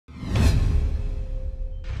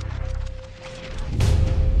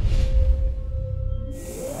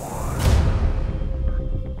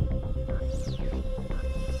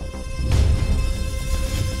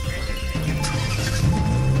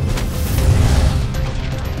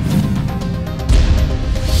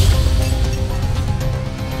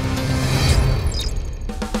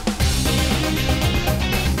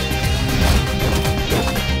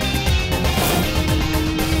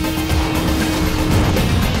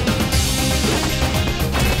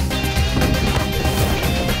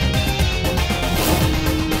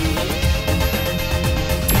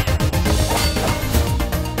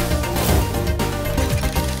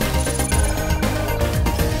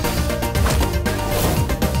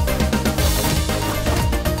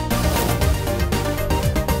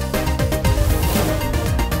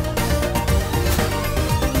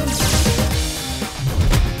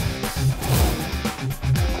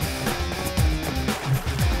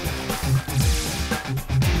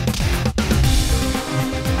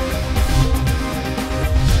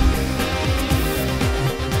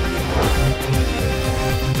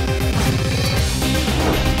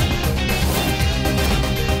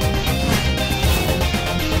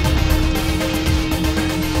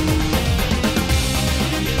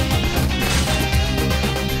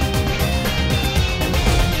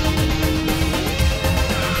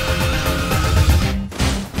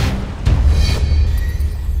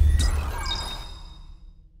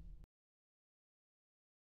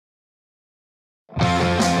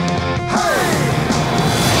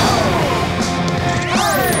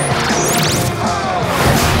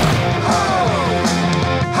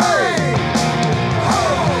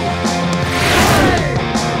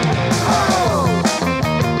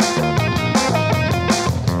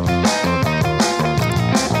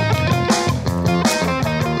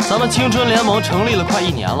青春联盟成立了快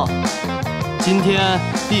1年了，今天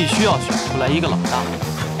必须要选出来一个老大，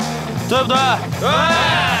对不对？对。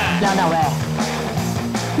梁大巍，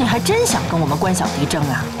你还真想跟我们关小迪争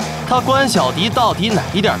啊？他关小迪到底哪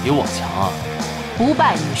一点比我强啊？不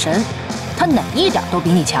败女神，她哪一点都比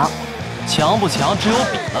你强。强不强，只有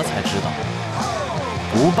比了才知道。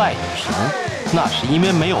不败女神，那是因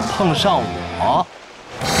为没有碰上我。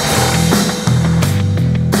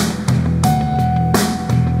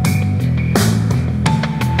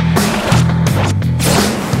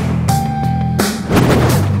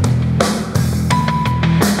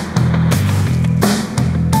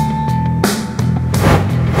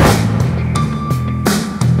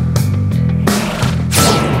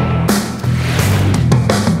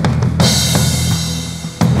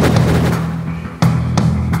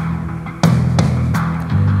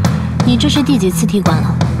 你这是第几次踢馆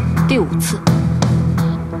了？第5次。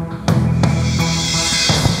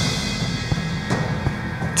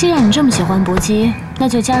既然你这么喜欢搏击，那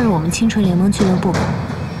就加入我们青春联盟俱乐部吧。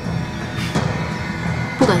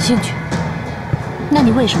不感兴趣。那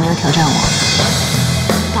你为什么要挑战我？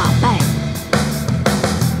打败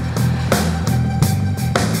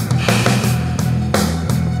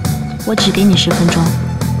我只给你10分钟，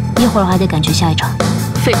一会儿还得赶去下一场。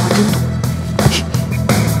废话真多。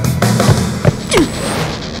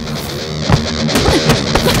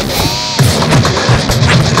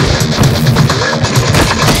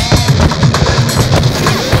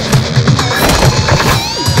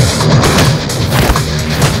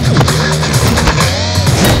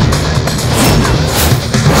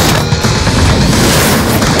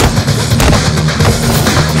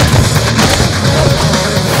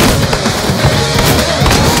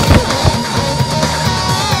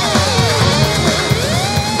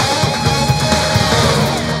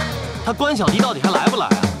 关小迪到底还来不来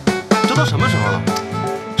啊？这都什么时候了？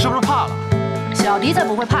是不是怕了？小迪才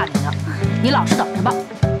不会怕你呢，你老实等着吧。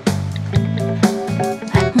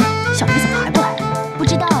哎，小迪怎么还不来？不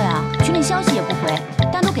知道呀，群里消息也不回，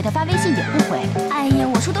单独给他发微信也不回。哎呀，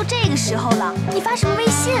我说都这个时候了，你发什么微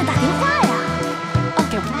信啊？打电话呀！哦，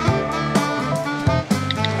给我。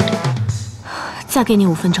再给你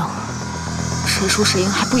5分钟。谁输谁赢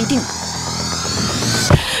还不一定呢。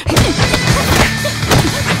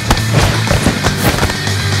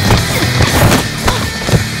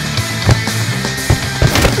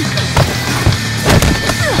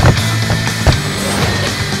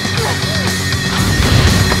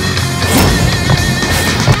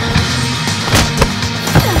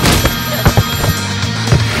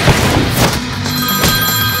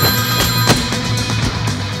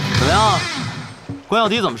 关小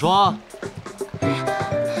迪怎么说？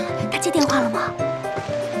他接电话了吗？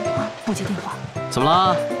不接电话。怎么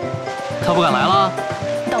了？他不敢来了？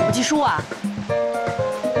道不计数啊！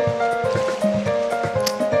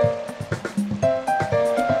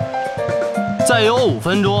再有5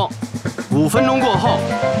分钟，5分钟过后，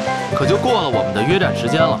可就过了我们的约战时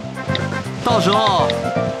间了。到时候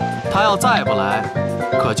他要再不来，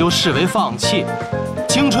可就视为放弃。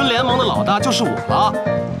青春联盟的老大就是我了。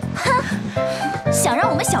哼！ 想让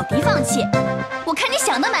我们小迪放弃，我看你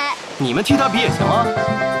想得美！你们替他比也行啊。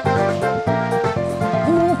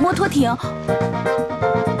摩托艇，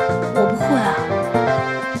我不会啊。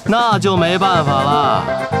那就没办法了。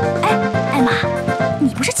哎，艾玛，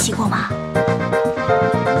你不是骑过吗？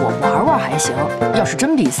我玩玩还行，要是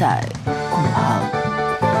真比赛，恐怕……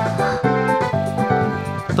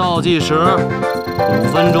倒计时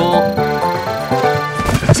5分钟。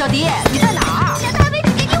小迪，你在哪儿？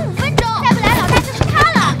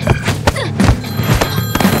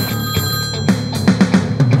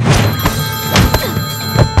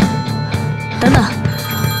 等等，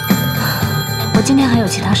我今天还有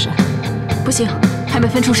其他事。不行，还没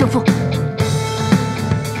分出胜负。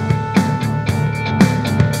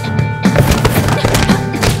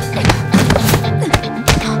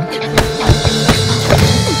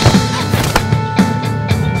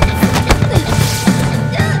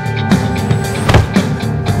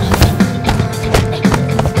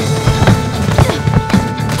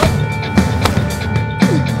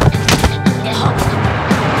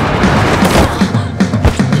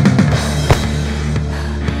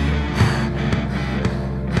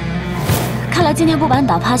今天不把你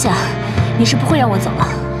打趴下，你是不会让我走了。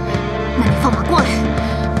那你放马过来！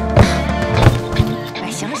哎，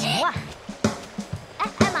行了行了。哎，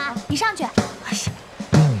艾玛，你上去。哎呀，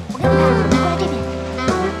我给你看，你过来这边。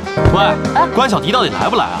喂，哎，关小迪到底来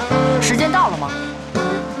不来啊？时间到了吗？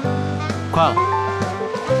快了。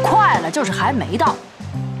快了就是还没到。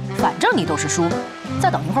反正你都是输，再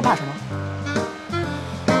等一会儿怕什么？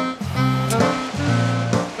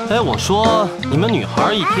哎，我说你们女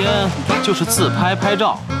孩一天就是自拍拍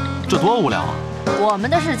照，这多无聊啊！我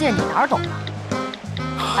们的世界你哪懂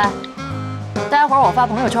啊？哎，待会儿我发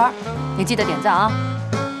朋友圈，你记得点赞啊！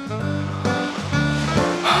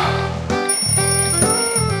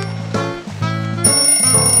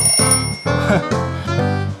哼，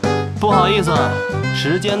不好意思，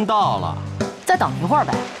时间到了。再等一会儿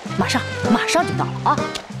呗，马上就到了啊！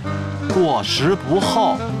过时不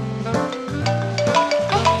候。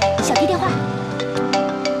哎，小弟电话。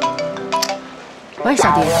喂，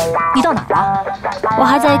小迪，你到哪儿了？我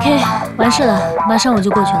还在 AK， 完事了，马上我就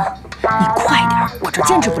过去了。你快点，我这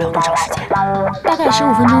坚持不了多长时间。大概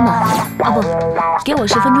15分钟吧。啊不，给我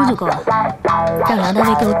10分钟就够了。让梁大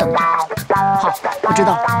卫给我等着。好，我知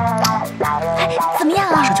道了。哎，怎么样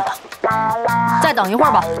啊？马上就到。再等一会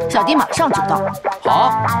儿吧，小迪马上就到。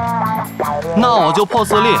好，那我就破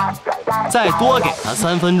4例，再多给他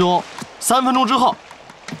3分钟。3分钟之后，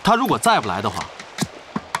他如果再不来的话，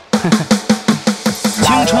呵呵。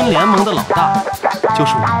青春联盟的老大就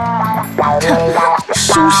是我。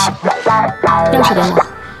苏醒了，钥匙给我。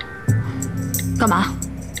干嘛？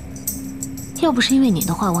要不是因为你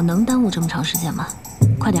的话，我能耽误这么长时间吗？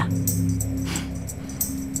快点。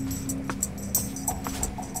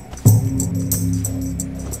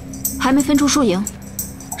还没分出输赢，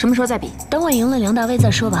什么时候再比？等我赢了梁大威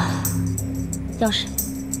再说吧。钥匙。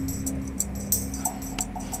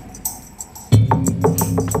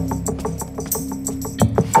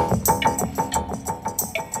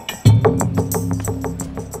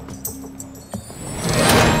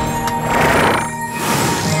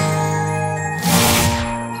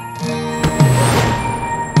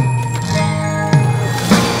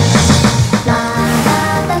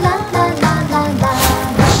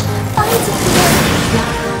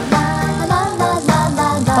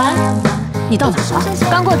你到哪儿了？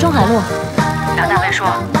刚过中海路。梁大威说，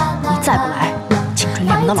你再不来，青春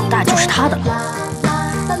联盟的老大就是他的了。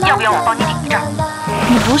要不要我帮你顶一仗？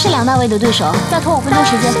你不是梁大卫的对手，再拖5分钟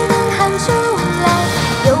时间。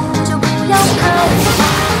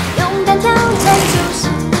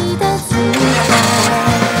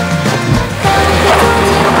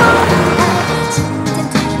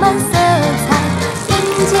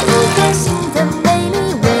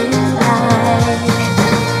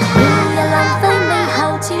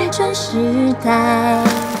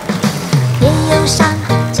别忧伤，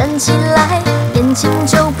站起来，年轻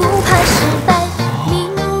就不怕失败。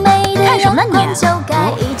明媚的阳光就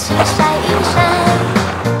该一起晒一晒。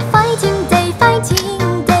Fighting day,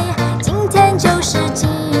 fighting day， 今天就是机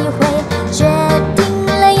会，决定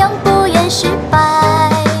了永不言失败。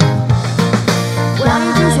我要一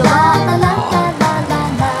只雪糕。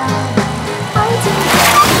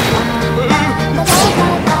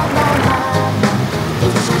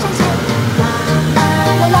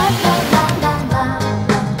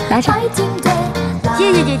拿着，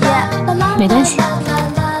谢谢姐姐。没关系。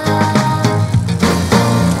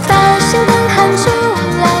大声地喊出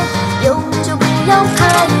来，有就不要怕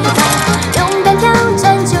一怕，勇敢挑战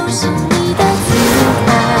就是你的姿态。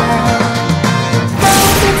告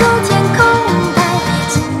别昨天空白，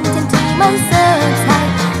今天涂满色彩，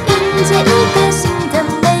迎接一个新的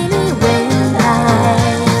美丽未来。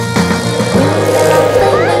不要浪费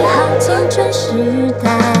美好青春时代。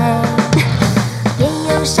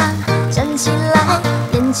站起来，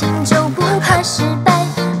年轻就不怕失败。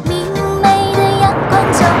明媚的阳光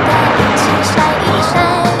就该一起晒一晒。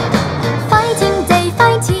Fighting day,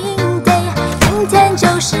 fighting day， 今天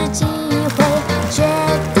就是机会，决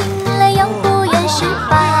定了永不言失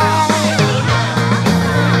败。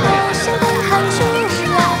大声地喊出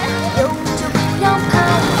来，有就不要怕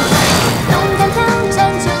一怕，勇敢挑战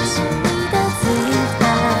就是你的姿态。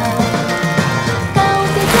告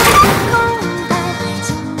别昨天空白，今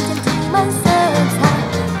天涂满色彩，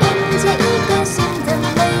迎接一个新的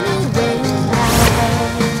美丽未来。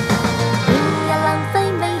不要浪费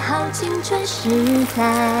美好青春时代。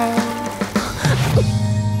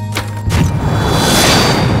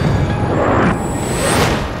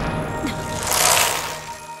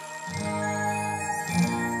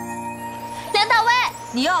梁大威，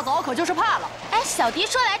你要走可就是怕了。哎，小迪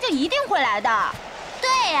说来就一定会来的。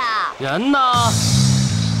对呀。人呢？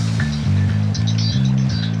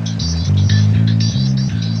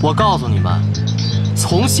我告诉你们，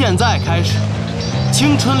从现在开始，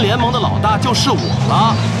青春联盟的老大就是我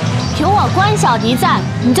了。有我关小迪在，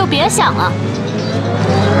你就别想了。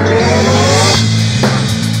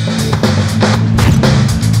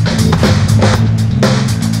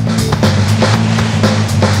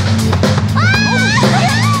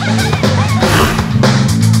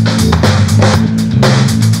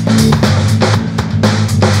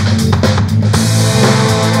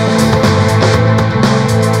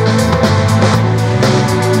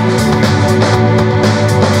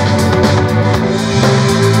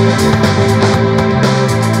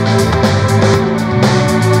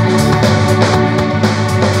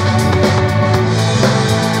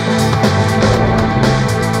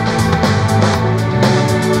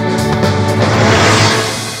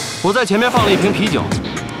在前面放了一瓶啤酒，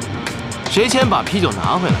谁先把啤酒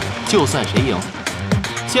拿回来，就算谁赢。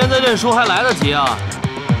现在认输还来得及啊！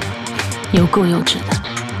有够幼稚的。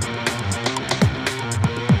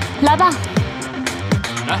来吧，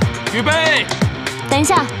来，预备。等一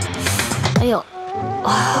下。哎呦，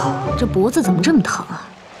啊，这脖子怎么这么疼啊？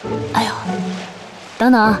哎呦，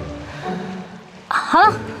等等啊！好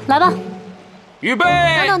了，来吧。预备。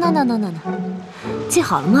等，记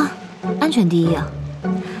好了吗？安全第一啊！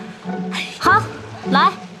好，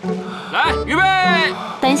来，预备。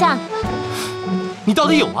等一下，你到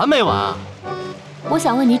底有完没完啊？我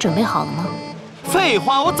想问你准备好了吗？废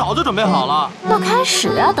话，我早就准备好了。那开始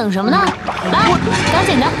啊，等什么呢？来，赶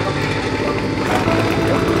紧的。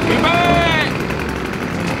预备。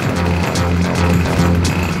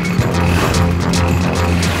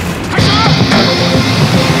开始。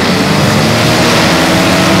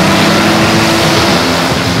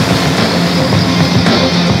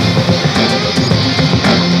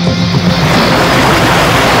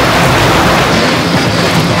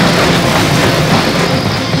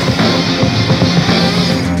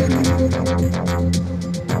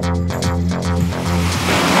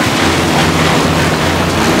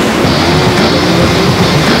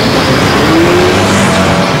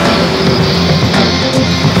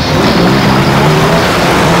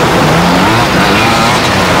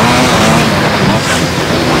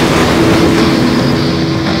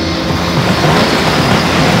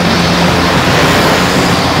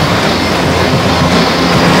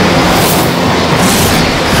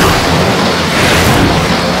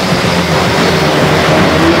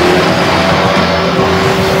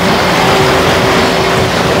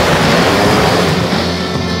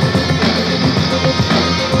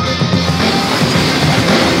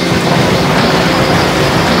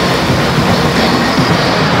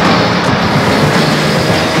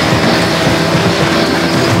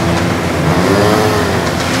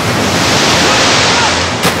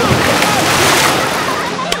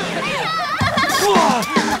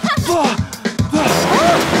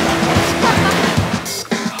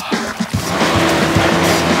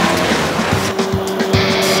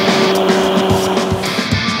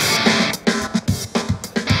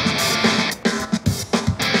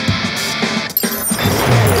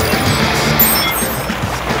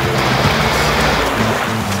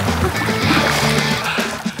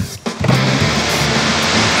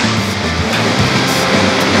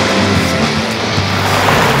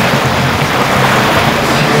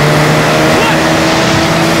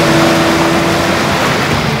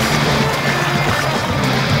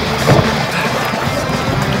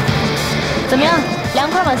怎么样，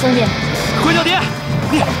凉快吗，兄弟？关小迪，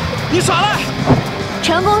你耍赖！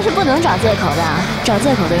成功是不能找借口的，找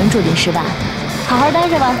借口的人注定失败。好好待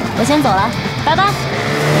着吧，我先走了，拜拜。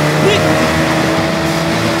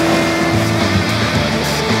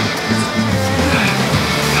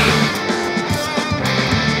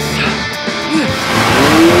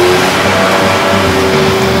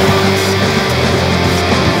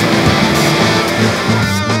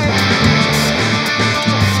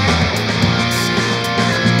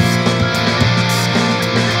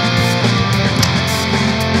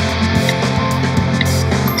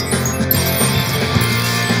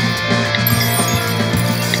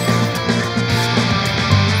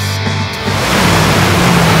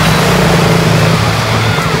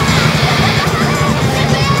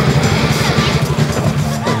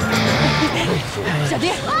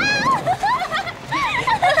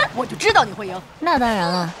我就知道你会赢。那当然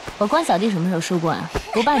了，我关小弟什么时候输过啊？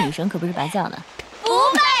不拜女神可不是白叫的。不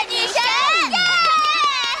拜女神！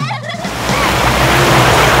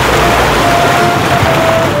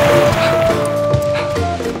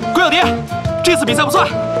关小迪，这次比赛不算。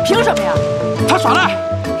凭什么呀？他耍赖。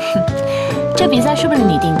这比赛是不是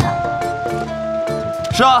你定的？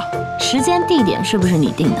是啊。时间地点是不是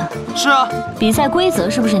你定的？是啊。比赛规则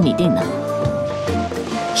是不是你定的？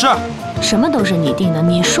是。什么都是你定的，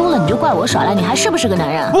你输了你就怪我耍赖，你还是不是个男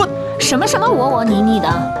人？我什么我你的，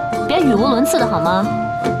别语无伦次的好吗？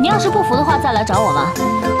你要是不服的话，再来找我吧。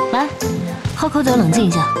来，喝口酒冷静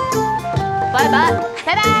一下。拜拜。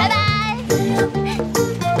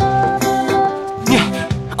你，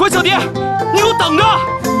关小迪，你给我等着！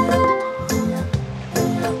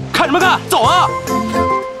看什么看？走啊！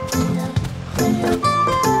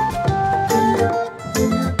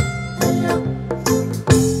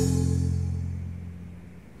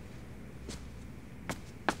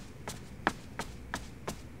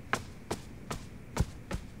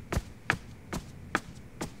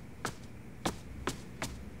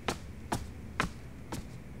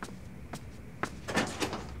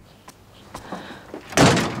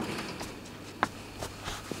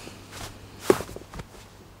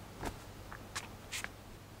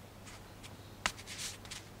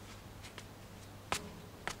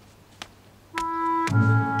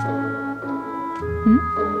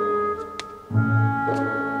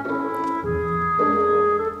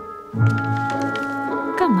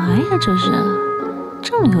干嘛呀？这是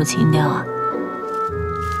这么有情调啊？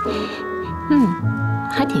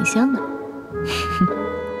还挺香的。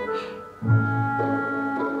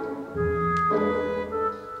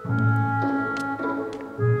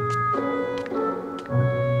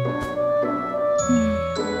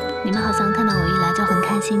你们好像看到我一来就很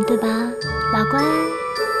开心，对吧？老乖，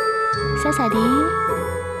小小迪，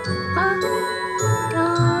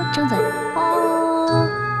张嘴，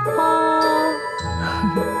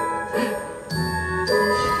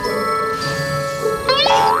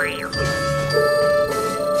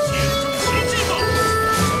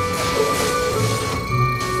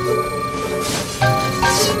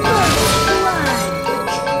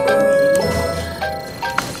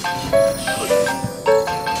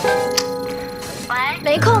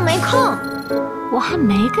没空，我还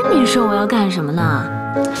没跟你说我要干什么呢。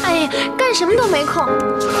哎呀，干什么都没空。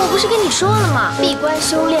我不是跟你说了吗？闭关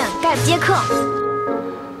修炼，概不接课。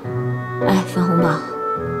哎，粉红宝，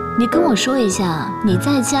你跟我说一下，你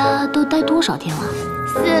在家都待多少天了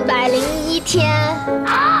？401天。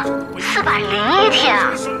啊，401天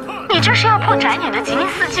啊！你这是要破宅女的吉尼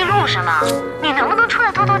斯纪录是吗？你能不能出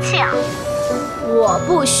来透透气啊？我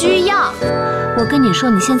不需要。我跟你说，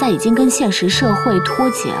你现在已经跟现实社会脱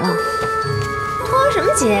节了。脱什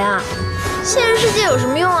么节啊？现实世界有什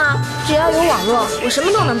么用啊？只要有网络，我什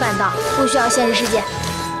么都能办到，不需要现实世界。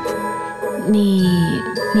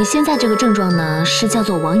你现在这个症状呢，是叫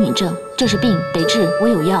做网瘾症，这是病，得治，我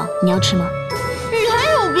有药，你要吃吗？你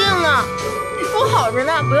还有病呢，我好着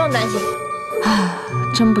呢，不用担心。唉，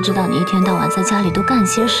真不知道你一天到晚在家里都干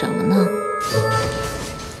些什么呢。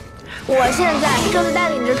我现在正在带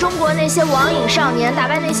领着中国那些网瘾少年打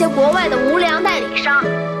败那些国外的无良代理商，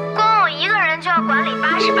光我一个人就要管理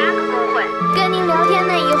88个工会。跟您聊天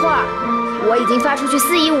那一会儿，我已经发出去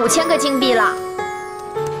4亿5千个金币了。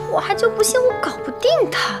我还就不信我搞不定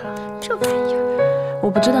他了，这玩意儿。我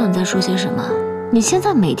不知道你在说些什么。你现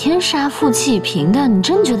在每天杀富济贫的，你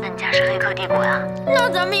真觉得人家是黑客帝国呀？那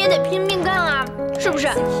咱们也得拼命干啊，是不是？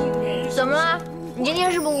怎么了？你今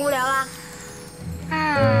天是不是无聊了？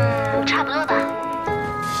差不多吧。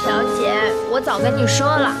小姐，我早跟你说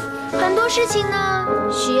了，很多事情呢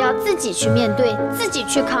需要自己去面对，自己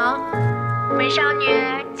去扛。美少女，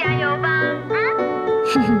加油吧！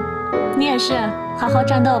哼哼，你也是，好好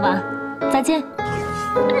战斗吧。再见。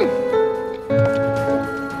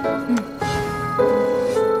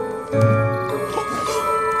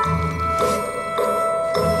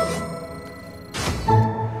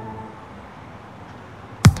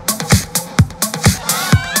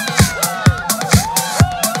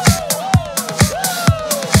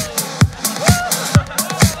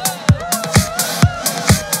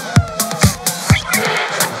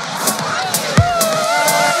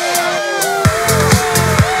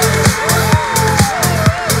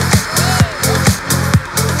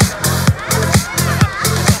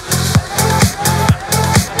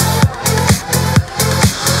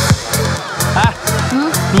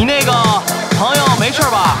你那个朋友没事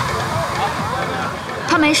吧？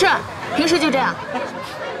他没事，平时就这样。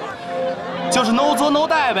就是 no 作 no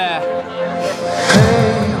带呗。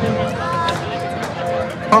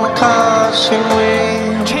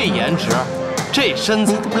这颜值，这身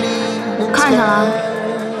材，看上了？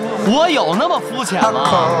我有那么肤浅吗？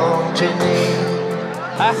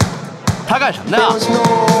哎，他干什么的呀？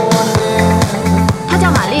他叫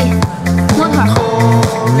玛丽，模特。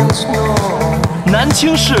南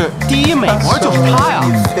青市第一美模就是她呀！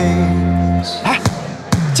哎，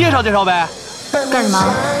介绍介绍呗。干什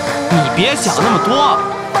么？你别想那么多，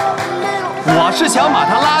我是想把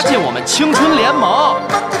她拉进我们青春联盟。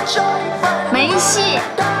没戏。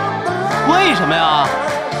为什么呀？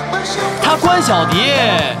她关小迪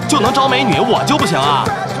就能招美女，我就不行啊？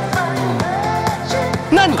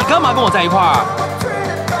那你干嘛跟我在一块儿？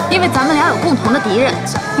因为咱们俩有共同的敌人。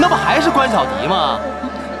那不还是关小迪吗？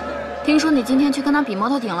听说你今天去跟他比摩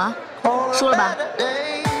托艇了，输了吧？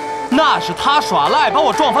那是他耍赖，把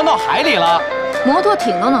我撞翻到海里了。摩托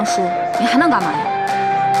艇都能输，你还能干嘛呀？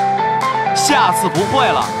下次不会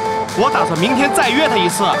了，我打算明天再约他一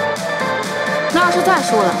次。那要是再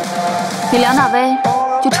输了，你梁大威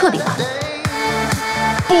就彻底完了。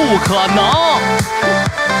不可能！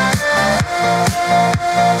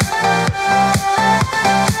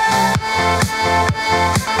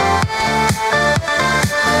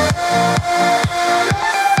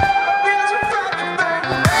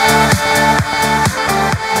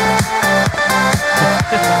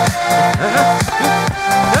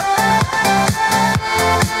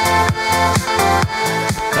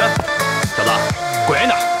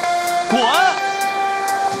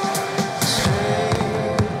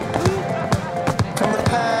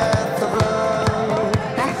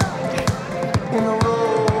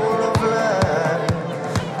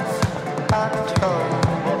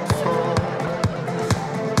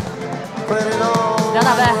梁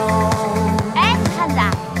大威，哎，汉子，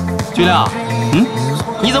巨亮，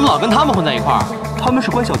你怎么老跟他们混在一块儿？他们是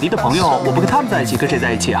关小迪的朋友，我不跟他们在一起，跟谁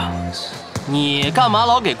在一起啊？你干嘛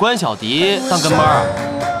老给关小迪当跟班啊？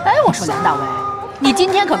哎，我说梁大威，你今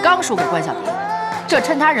天可刚输给关小迪，这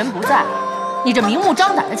趁他人不在，你这明目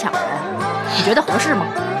张胆的抢人，你觉得合适吗？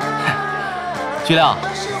巨亮，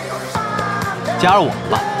加入我们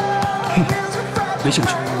吧。没兴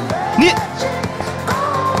趣。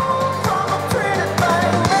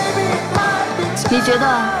你觉得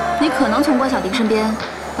你可能从关小迪身边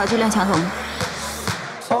把巨亮抢走吗？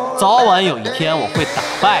早晚有一天我会打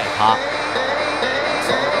败他。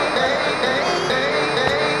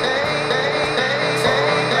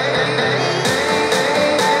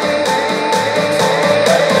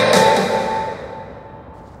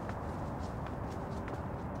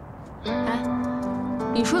哎，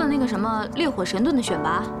你说的那个什么烈火神盾的选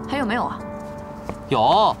拔还有没有啊？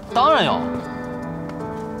有，当然有。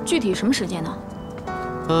具体什么时间呢？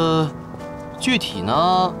具体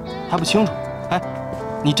呢还不清楚。哎，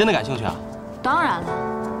你真的感兴趣啊？当然了，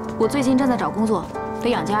我最近正在找工作，得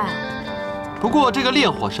养家呀。不过这个烈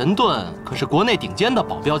火神盾可是国内顶尖的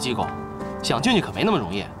保镖机构，想进去可没那么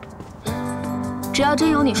容易。只要真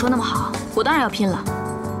有你说那么好，我当然要拼了。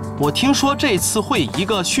我听说这次会以一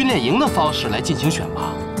个训练营的方式来进行选拔，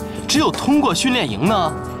只有通过训练营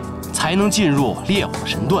呢，才能进入烈火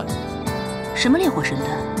神盾。什么烈火神盾？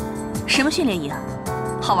什么训练营？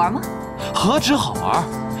好玩吗？何止好玩，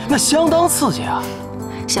那相当刺激啊！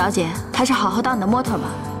小姐，还是好好当你的模特吧。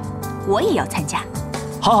我也要参加。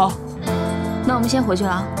好好，那我们先回去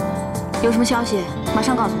了啊。有什么消息马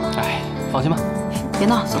上告诉我。哎，放心吧。别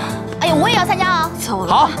闹，走吧。哎呦，我也要参加啊！走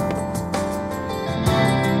了。好。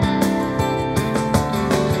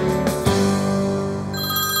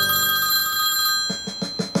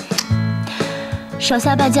手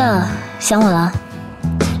下败将，想我了？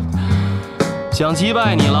想击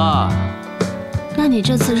败你了。那你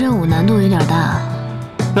这次任务难度有点大。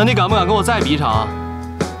那你敢不敢跟我再比一场？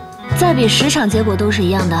再比10场，结果都是一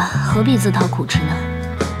样的，何必自讨苦吃呢？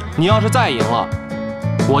你要是再赢了，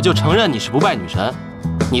我就承认你是不败女神。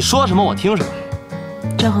你说什么我听什么。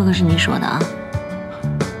这话可是你说的啊。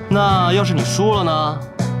那要是你输了呢？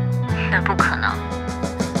那不可能。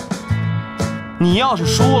你要是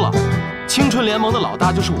输了，青春联盟的老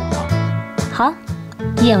大就是我了。好，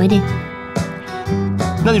一言为定。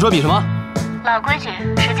那你说比什么？老规矩，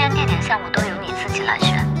时间、地点、项目都由你自己来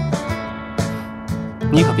选。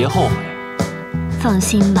你可别后悔。放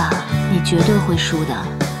心吧，你绝对会输的。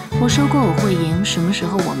我说过我会赢，什么时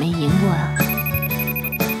候我没赢过呀？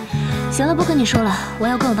行了，不跟你说了，我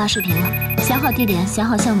要跟我爸视频了。想好地点，想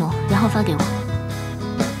好项目，然后发给我。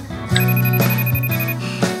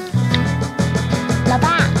老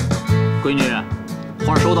爸，闺女，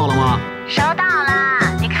花收到了吗？收到了。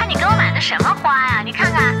你看你给我买的什么花呀？你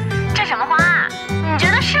看看这什么花啊？你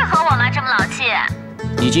觉得适合我吗？这么老气。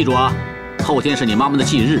你记住啊，后天是你妈妈的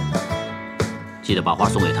忌日，记得把花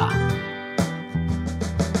送给她。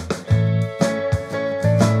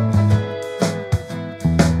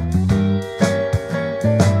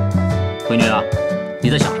闺女啊，你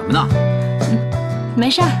在想什么呢？没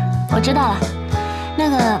事儿，我知道了。那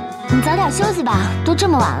个，你早点休息吧，都这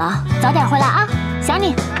么晚了，早点回来啊，想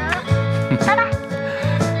你。拜拜。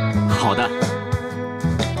好的。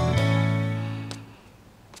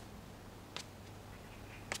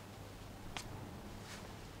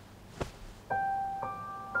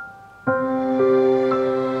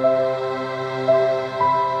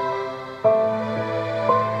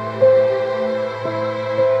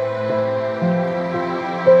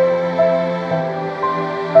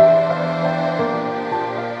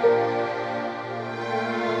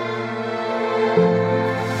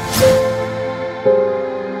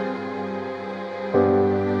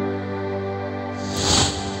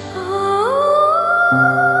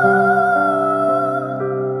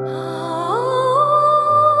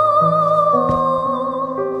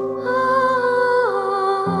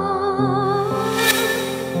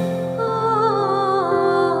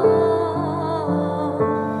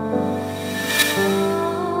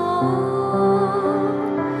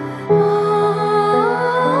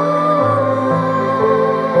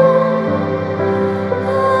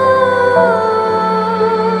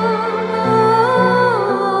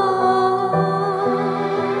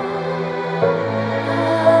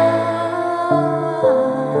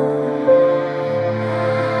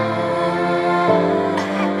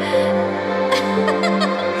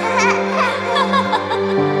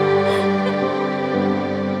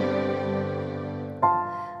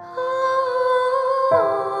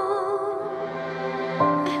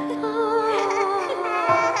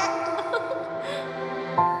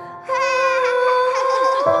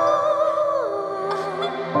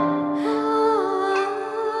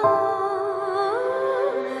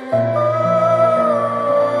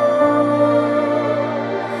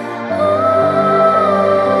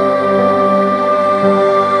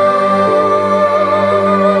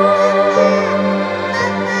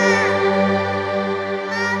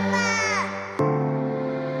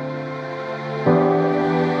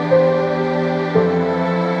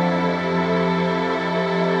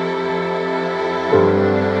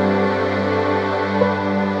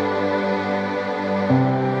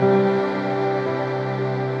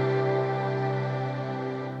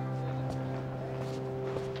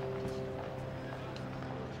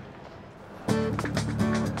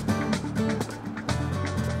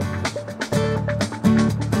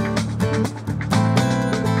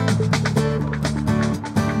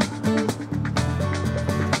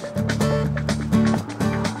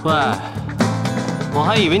喂，我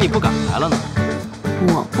还以为你不敢来了呢。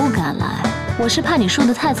我不敢来，我是怕你输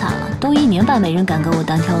得太惨了，都1年半没人敢跟我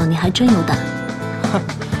单挑了，你还真有胆。哼，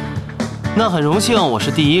那很荣幸我是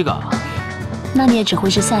第一个。那你也只会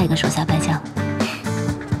是下一个手下败将。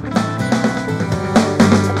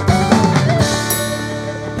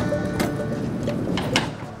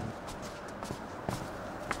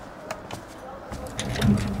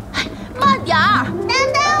慢点儿！等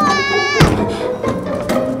等我！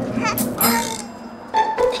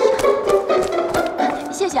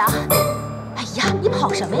谢谢啊。哎呀，你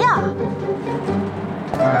跑什么呀？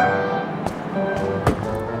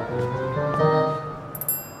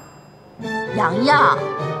洋洋，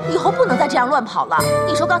以后不能再这样乱跑了。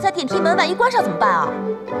你说刚才电梯门万一关上怎么办啊？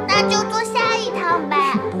那就坐下一趟呗。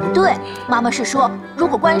不对，妈妈是说，如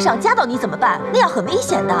果关上夹到你怎么办？那样很危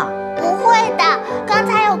险的。不会的，刚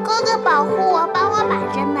才有哥哥保护我，帮我把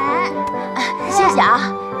着门。谢谢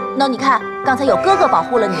啊。那你看，刚才有哥哥保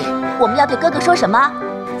护了你，我们要对哥哥说什么？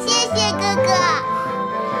谢谢哥哥。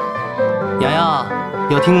洋洋，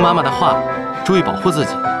要听妈妈的话，注意保护自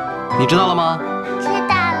己，你知道了吗？知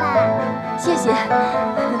道了。谢谢。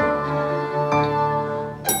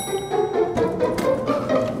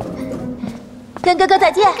跟哥哥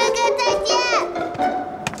再见。哥哥再见。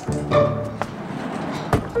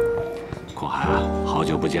国海啊，好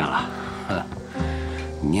久不见了。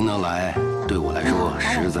您能来，对我来说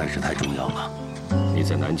实在是太重要了。你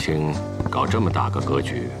在南青搞这么大个格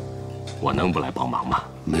局，我能不来帮忙吗？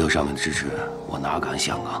没有上面的支持，我哪敢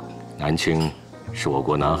想啊！南青是我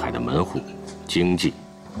国南海的门户，经济、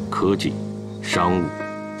科技、商务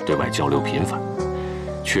对外交流频繁，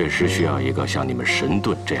确实需要一个像你们神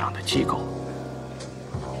盾这样的机构。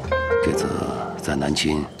这次在南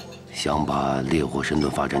青想把烈火神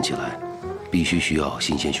盾发展起来，必须需要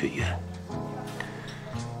新鲜血液。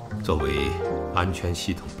作为安全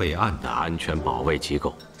系统备案的安全保卫机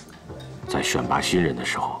构，在选拔新人的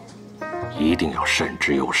时候，一定要慎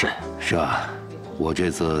之又慎。是啊，我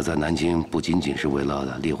这次在南京不仅仅是为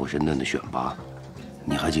了烈火神盾的选拔，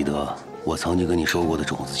你还记得我曾经跟你说过的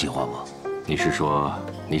种子计划吗？你是说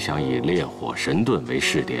你想以烈火神盾为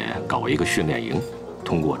试点，搞一个训练营，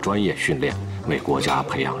通过专业训练为国家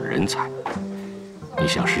培养人才？你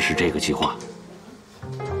想实施这个计划？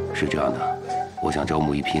是这样的，我想招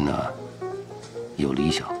募一批呢有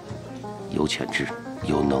理想、有潜质、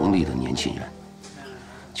有能力的年轻人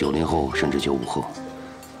，90后甚至95后，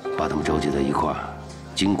把他们召集在一块儿，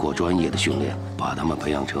经过专业的训练，把他们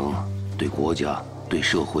培养成对国家、对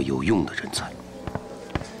社会有用的人才。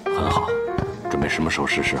很好，准备什么时候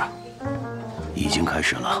实施啊？已经开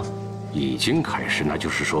始了。已经开始，那就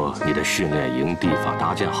是说你的训练营地方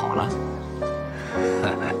搭建好了。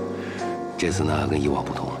这次呢跟以往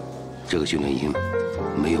不同，这个训练营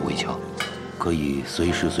没有围墙，可以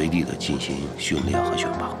随时随地的进行训练和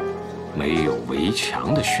选拔。没有围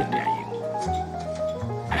墙的训练营，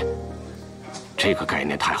哎，这个概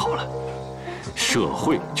念太好了。社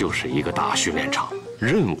会就是一个大训练场，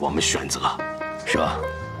任我们选择。是啊，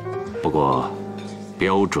不过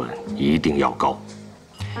标准一定要高，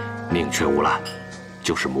宁缺毋滥，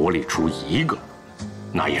就是磨砺出一个，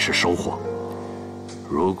那也是收获。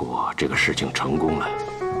如果这个事情成功了，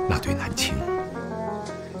那对南青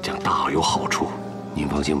将大有好处。您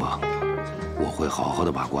放心吧，我会好好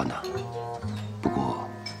的把关的。不过，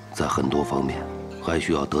在很多方面还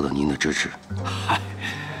需要得到您的支持。嗨，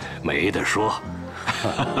没得说。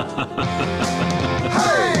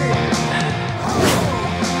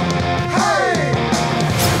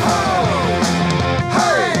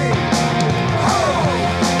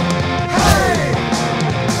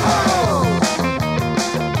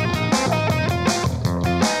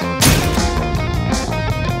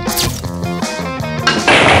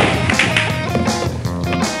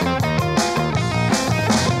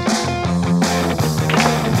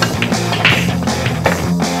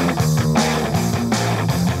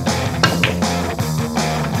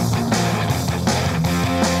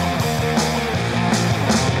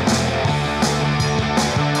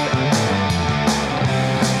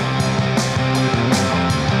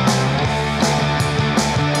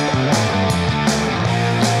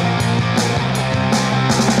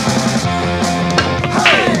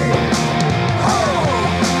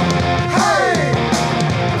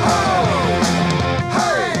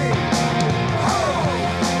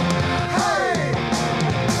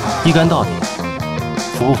一杆到底，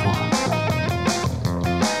服不服？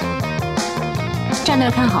站那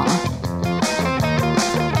儿看好了。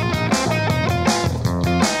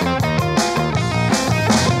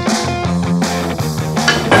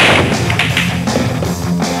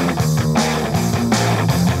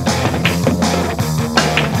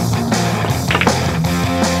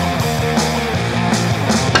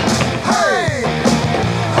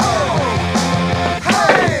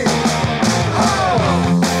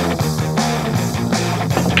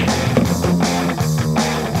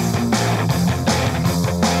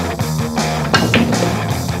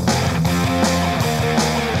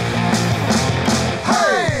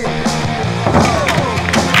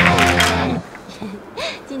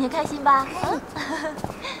开心吧？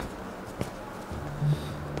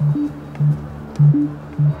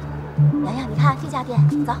洋洋，你看这家店，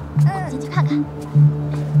走，我们进去看看。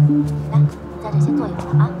来，在这先坐一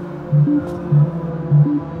会儿啊。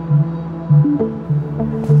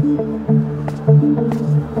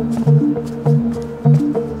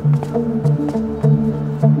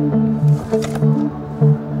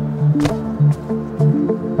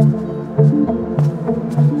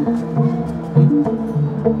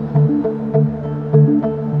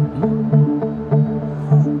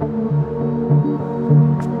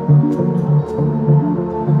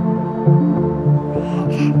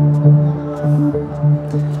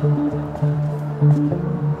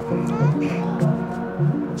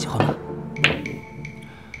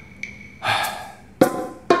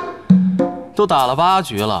都打了8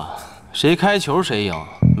局了，谁开球谁赢，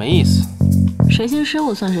没意思。谁先失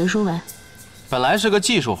误算谁输呗。本来是个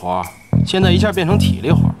技术活，现在一下变成体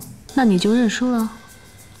力活。那你就认输了。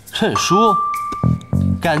认输？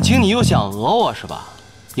感情你又想讹我是吧？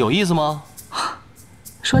有意思吗？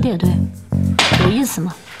说的也对，有意思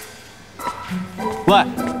吗？喂，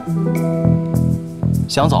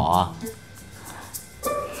想走啊？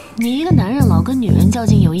你一个男人老跟女人较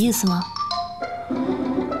劲，有意思吗？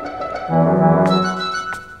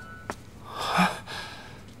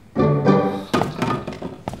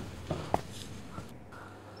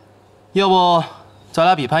要不咱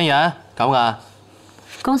俩比攀岩，敢不敢？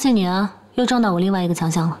恭喜你啊，又撞到我另外一个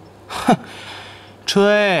强项了。哼，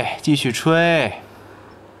吹，继续吹。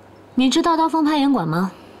你知道刀锋攀岩馆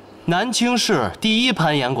吗？南青市第1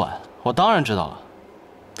攀岩馆，我当然知道了。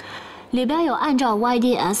里边有按照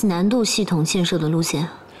YDS 难度系统建设的路线。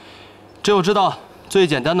这我知道，最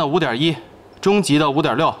简单的5.1，中级的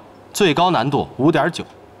5.6，最高难度5.9。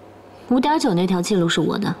5.9那条记录是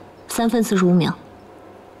我的，3分45秒。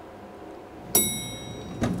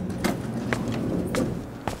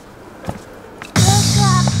哥哥，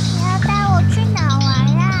你要带我去哪玩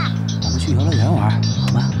呀？我们去游乐园玩，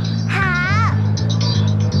好吗？好。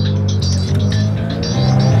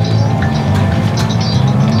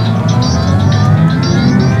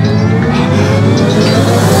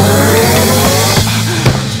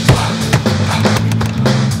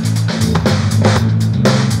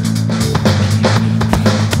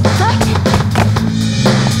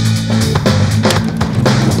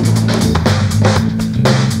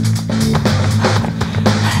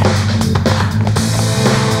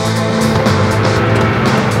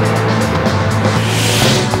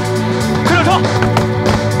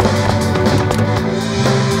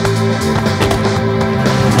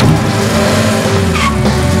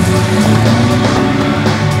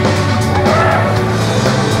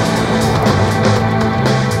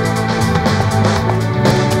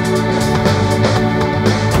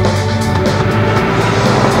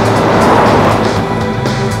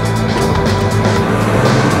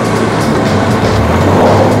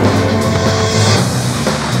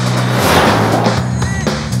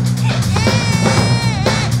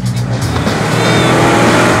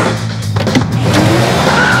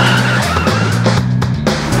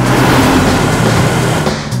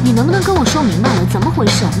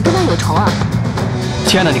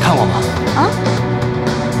亲爱的，你看过吗？啊？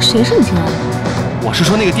谁是你亲爱的？我是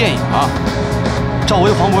说那个电影啊，赵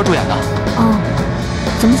薇、黄渤主演的。哦，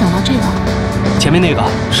怎么讲到这个？前面那个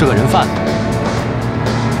是个人贩子，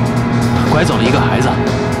拐走了一个孩子。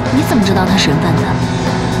你怎么知道他是人贩子？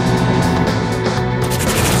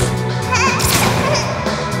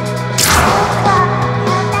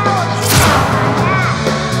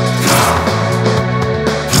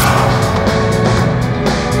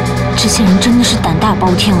这些人真的是胆大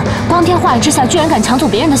包天了，光天化日之下居然敢抢走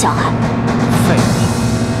别人的小孩。废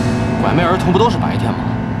物，拐卖儿童不都是白天吗？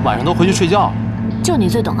晚上都回去睡觉了。就你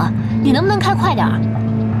最懂啊，你能不能开快点儿？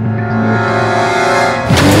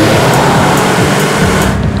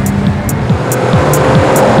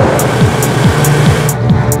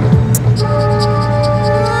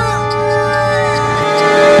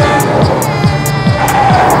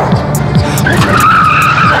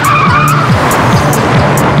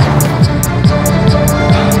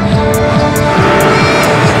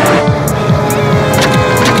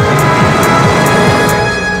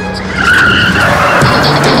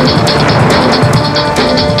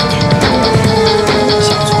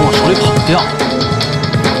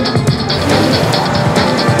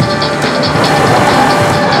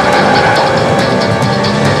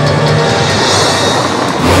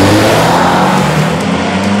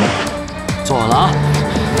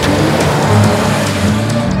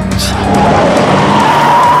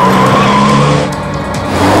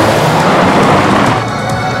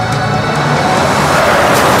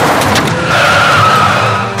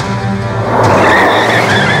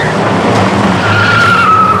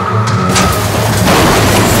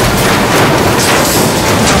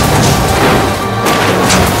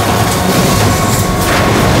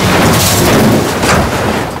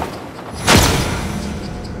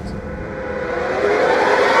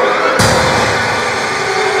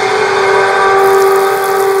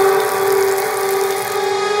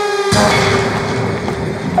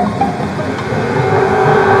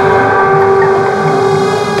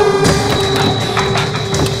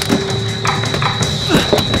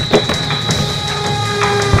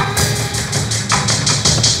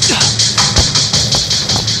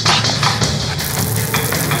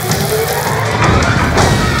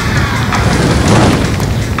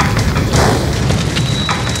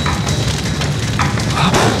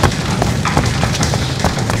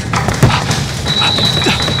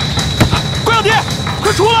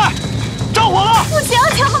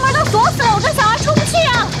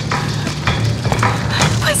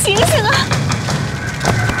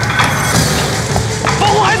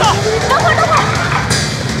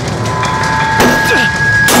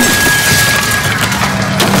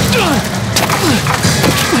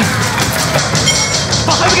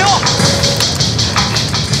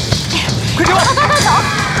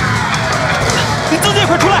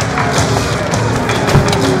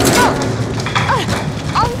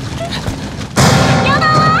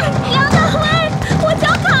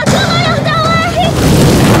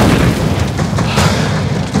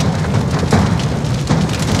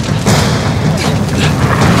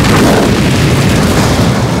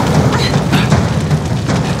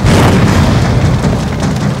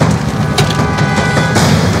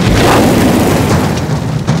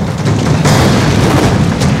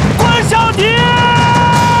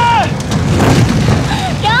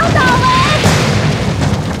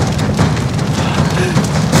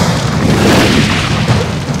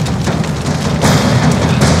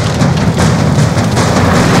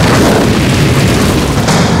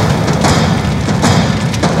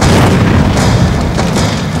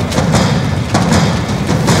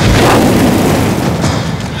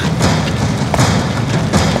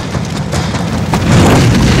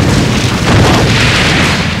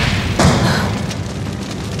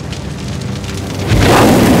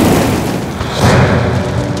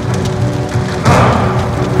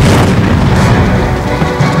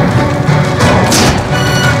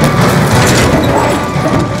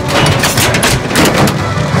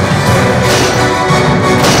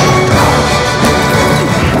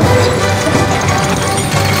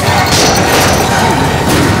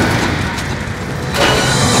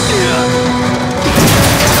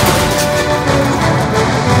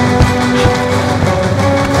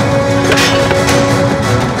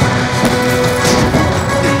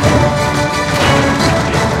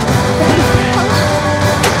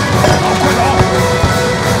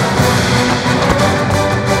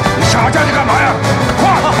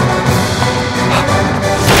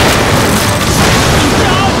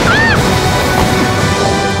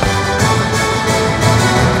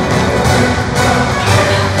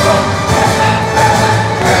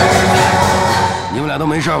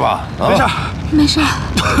事吧？啊，没事，没事。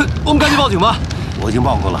我们赶紧报警吧。我已经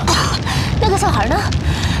报过了。那个小孩呢？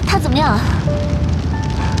他怎么样啊？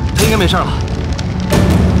他应该没事了。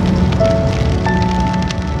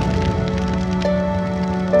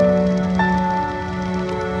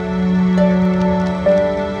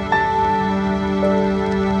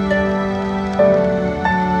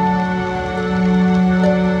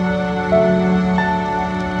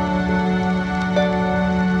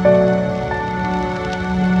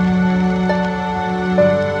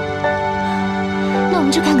那我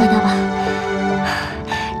们去看看他吧。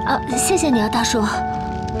啊，谢谢你啊，大叔。